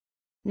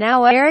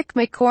Now Eric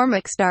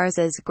McCormack stars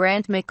as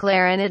Grant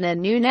McLaren in a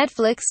new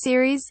Netflix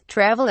series,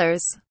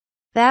 Travelers,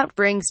 that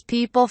brings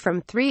people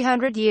from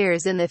 300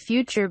 years in the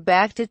future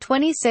back to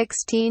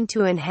 2016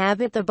 to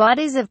inhabit the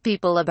bodies of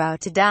people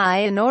about to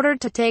die in order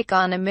to take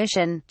on a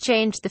mission,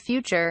 change the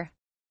future.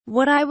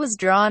 What I was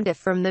drawn to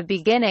from the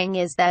beginning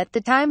is that the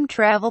time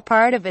travel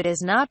part of it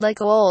is not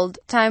like old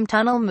time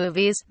tunnel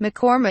movies,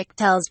 McCormack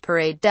tells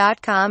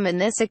Parade.com in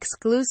this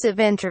exclusive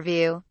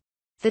interview.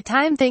 The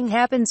time thing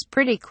happens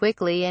pretty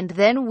quickly and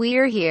then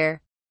we're here.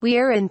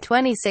 We're in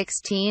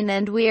 2016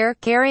 and we're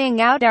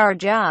carrying out our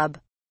job.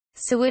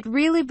 So it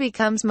really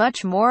becomes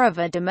much more of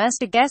a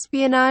domestic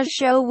espionage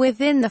show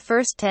within the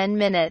first 10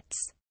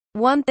 minutes.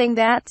 One thing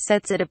that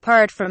sets it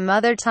apart from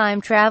other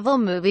time travel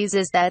movies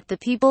is that the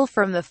people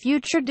from the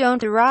future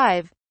don't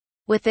arrive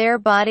with their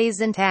bodies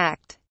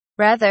intact.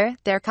 Rather,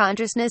 their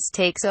consciousness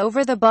takes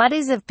over the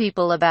bodies of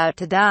people about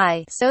to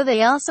die, so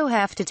they also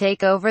have to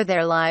take over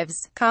their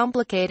lives,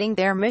 complicating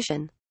their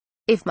mission.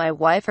 If my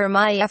wife or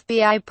my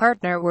FBI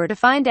partner were to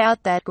find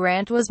out that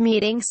Grant was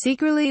meeting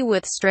secretly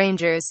with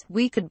strangers,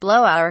 we could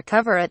blow our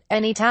cover at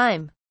any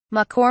time.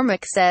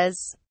 McCormack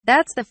says,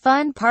 that's the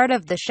fun part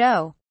of the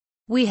show.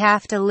 We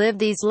have to live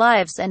these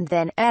lives and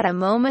then, at a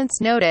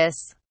moment's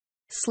notice,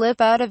 slip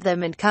out of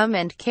them and come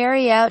and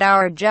carry out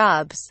our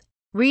jobs.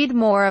 Read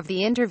more of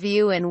the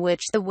interview in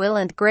which the Will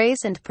and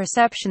Grace and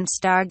Perception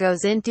star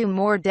goes into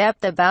more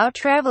depth about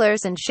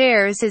Travelers and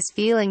shares his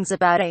feelings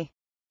about a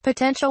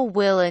potential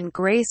Will and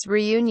Grace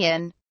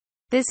reunion.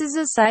 This is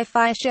a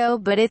sci-fi show,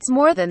 but it's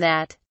more than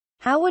that.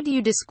 How would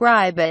you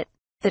describe it?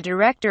 The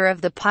director of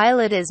the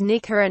pilot is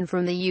Nick Heron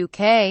from the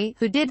UK,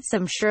 who did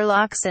some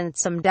Sherlocks and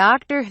some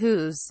Doctor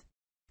Who's.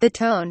 The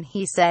tone,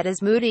 he said,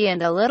 is moody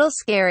and a little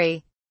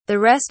scary. The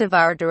rest of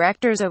our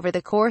directors over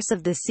the course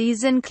of the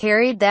season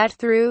carried that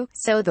through,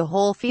 so the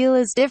whole feel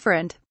is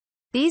different.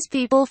 These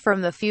people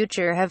from the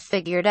future have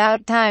figured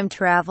out time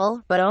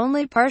travel, but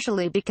only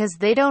partially because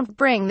they don't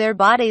bring their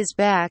bodies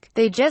back,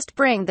 they just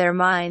bring their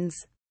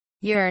minds.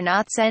 You're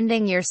not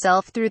sending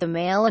yourself through the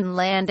mail and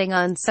landing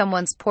on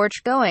someone's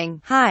porch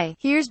going, "Hi,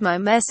 here's my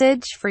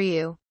message for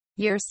you."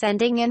 You're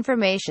sending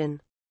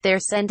information. They're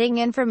sending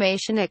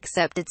information,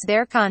 except it's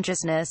their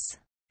consciousness.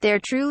 They're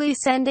truly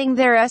sending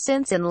their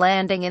essence and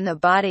landing in the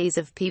bodies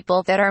of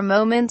people that are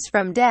moments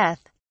from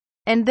death.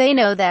 And they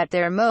know that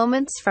they're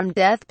moments from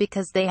death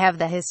because they have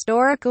the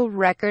historical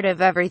record of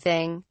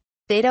everything.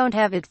 They don't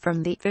have it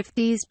from the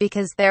 50s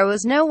because there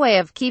was no way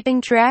of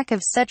keeping track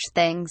of such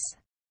things.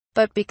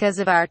 But because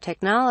of our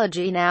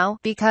technology now,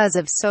 because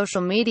of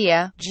social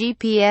media,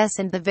 GPS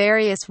and the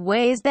various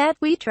ways that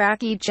we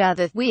track each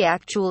other, we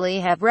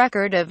actually have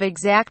record of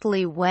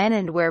exactly when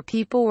and where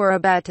people were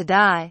about to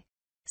die.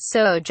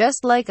 So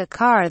just like a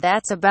car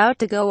that's about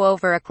to go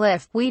over a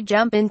cliff, we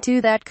jump into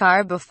that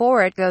car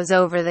before it goes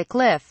over the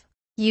cliff.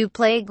 You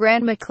play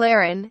Grant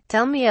McLaren.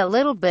 Tell me a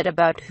little bit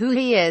about who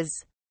he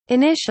is.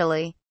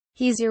 Initially,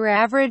 he's your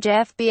average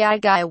FBI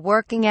guy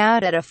working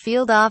out at a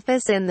field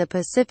office in the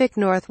Pacific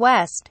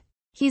Northwest.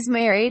 He's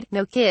married,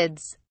 no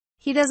kids.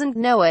 He doesn't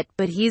know it,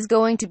 but he's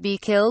going to be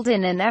killed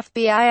in an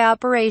FBI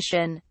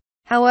operation.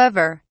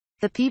 However,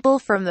 the people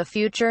from the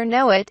future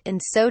know it,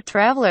 and so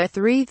Traveler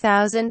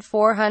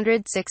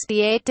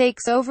 3468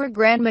 takes over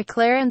Grant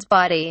McLaren's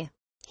body.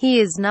 He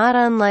is not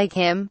unlike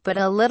him, but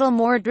a little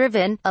more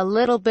driven, a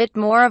little bit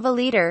more of a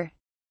leader.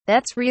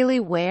 That's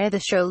really where the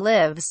show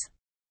lives.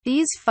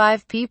 These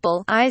 5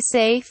 people, I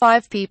say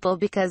 5 people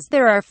because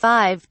there are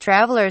 5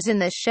 travelers in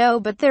this show,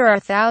 but there are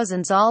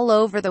thousands all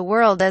over the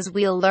world, as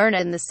we'll learn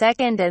in the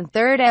second and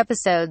third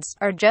episodes,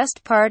 are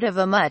just part of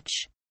a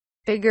much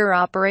bigger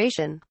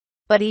operation.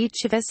 But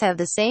each of us have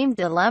the same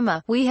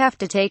dilemma. We have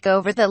to take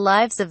over the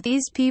lives of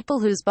these people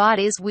whose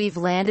bodies we've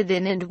landed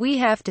in, and we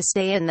have to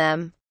stay in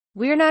them.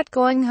 We're not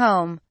going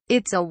home.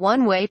 It's a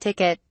one-way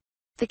ticket.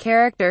 The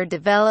character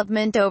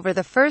development over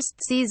the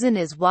first season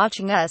is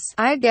watching us,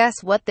 I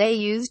guess what they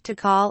used to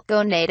call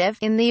go native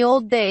in the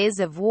old days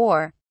of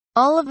war.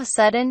 All of a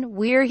sudden,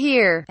 we're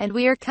here, and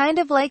we're kind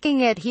of liking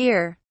it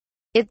here.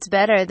 It's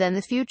better than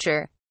the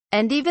future.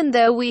 And even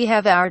though we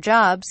have our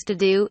jobs to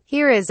do,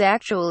 here is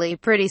actually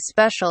pretty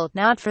special,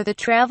 not for the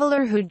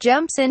traveler who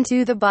jumps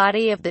into the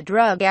body of the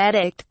drug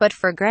addict, but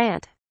for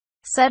Grant.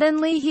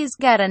 Suddenly he's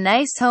got a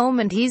nice home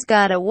and he's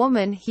got a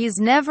woman he's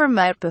never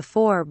met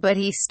before, but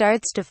he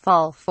starts to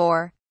fall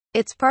for.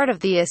 It's part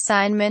of the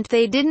assignment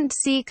they didn't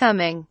see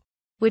coming.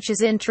 Which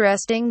is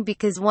interesting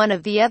because one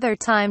of the other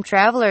time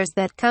travelers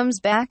that comes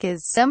back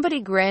is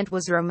somebody Grant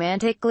was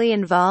romantically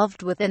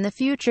involved with in the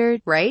future,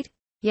 right?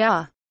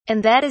 Yeah.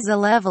 And that is a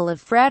level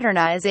of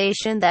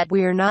fraternization that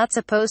we're not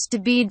supposed to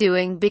be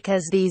doing,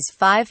 because these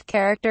 5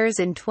 characters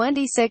in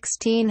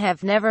 2016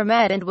 have never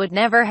met and would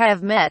never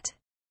have met.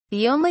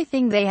 The only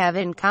thing they have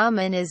in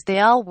common is they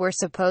all were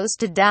supposed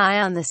to die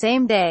on the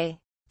same day.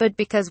 But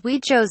because we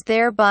chose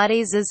their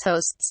bodies as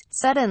hosts,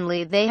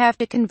 suddenly they have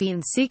to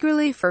convene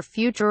secretly for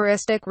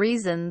futuristic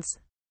reasons.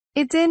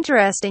 It's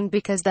interesting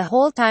because the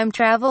whole time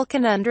travel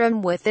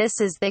conundrum with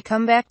this is they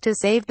come back to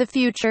save the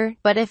future,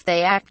 but if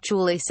they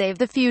actually save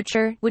the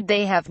future, would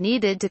they have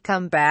needed to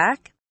come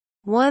back?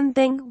 One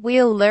thing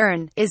we'll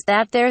learn is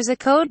that there's a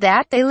code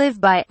that they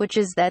live by, which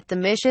is that the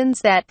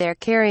missions that they're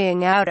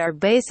carrying out are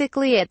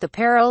basically at the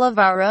peril of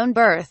our own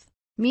birth.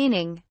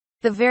 Meaning,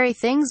 the very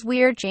things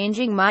we're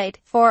changing might,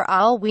 for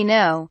all we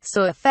know,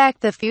 so affect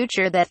the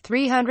future that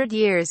 300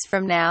 years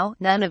from now,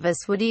 none of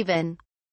us would even